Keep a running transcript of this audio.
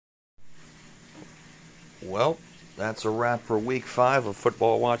Well, that's a wrap for week 5 of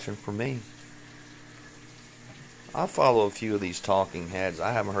football watching for me. I follow a few of these talking heads.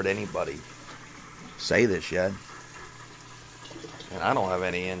 I haven't heard anybody say this yet. And I don't have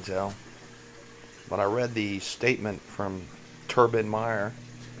any intel. But I read the statement from Turbin Meyer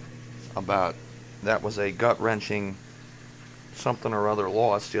about that was a gut-wrenching something or other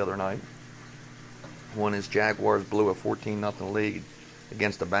loss the other night when his Jaguars blew a 14-0 lead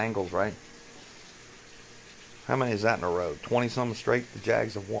against the Bengals, right? How many is that in a row? 20-something straight the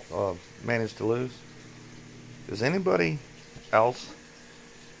Jags have managed to lose? Does anybody else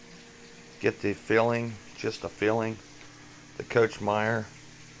get the feeling, just a feeling, that Coach Meyer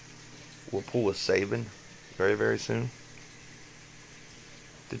will pull a Saban very, very soon?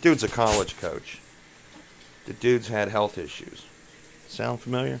 The dude's a college coach. The dude's had health issues. Sound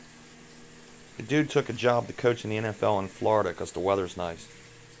familiar? The dude took a job to coach in the NFL in Florida because the weather's nice.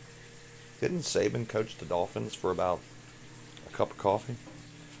 Didn't Saban coach the Dolphins for about a cup of coffee?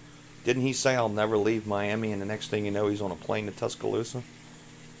 Didn't he say, I'll never leave Miami, and the next thing you know, he's on a plane to Tuscaloosa?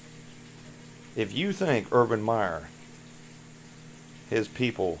 If you think Urban Meyer, his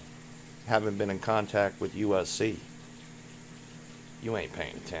people, haven't been in contact with USC, you ain't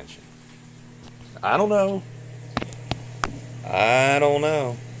paying attention. I don't know.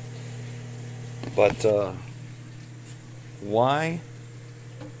 But why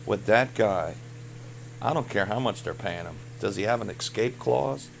would that guy, I don't care how much they're paying him, does he have an escape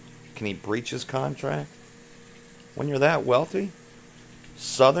clause? Can he breach his contract? When you're that wealthy,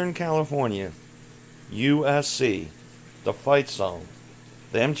 Southern California, USC, the fight zone,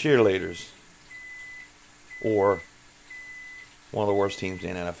 them cheerleaders, or one of the worst teams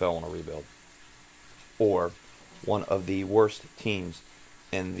in the NFL on a rebuild, or one of the worst teams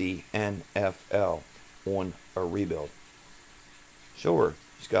in the NFL on a rebuild. Sure,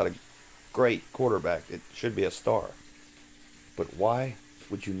 he's got a great quarterback. It should be a star. But why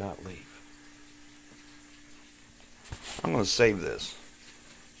would you not leave? I'm going to save this.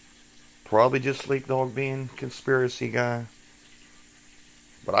 Probably just sleepdog being conspiracy guy.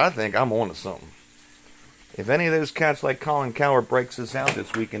 But I think I'm on to something. If any of those cats like Colin Cowherd breaks this out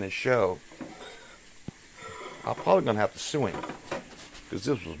this week in his show, I'm probably going to have to sue him. Because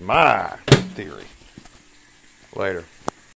this was my theory. Later.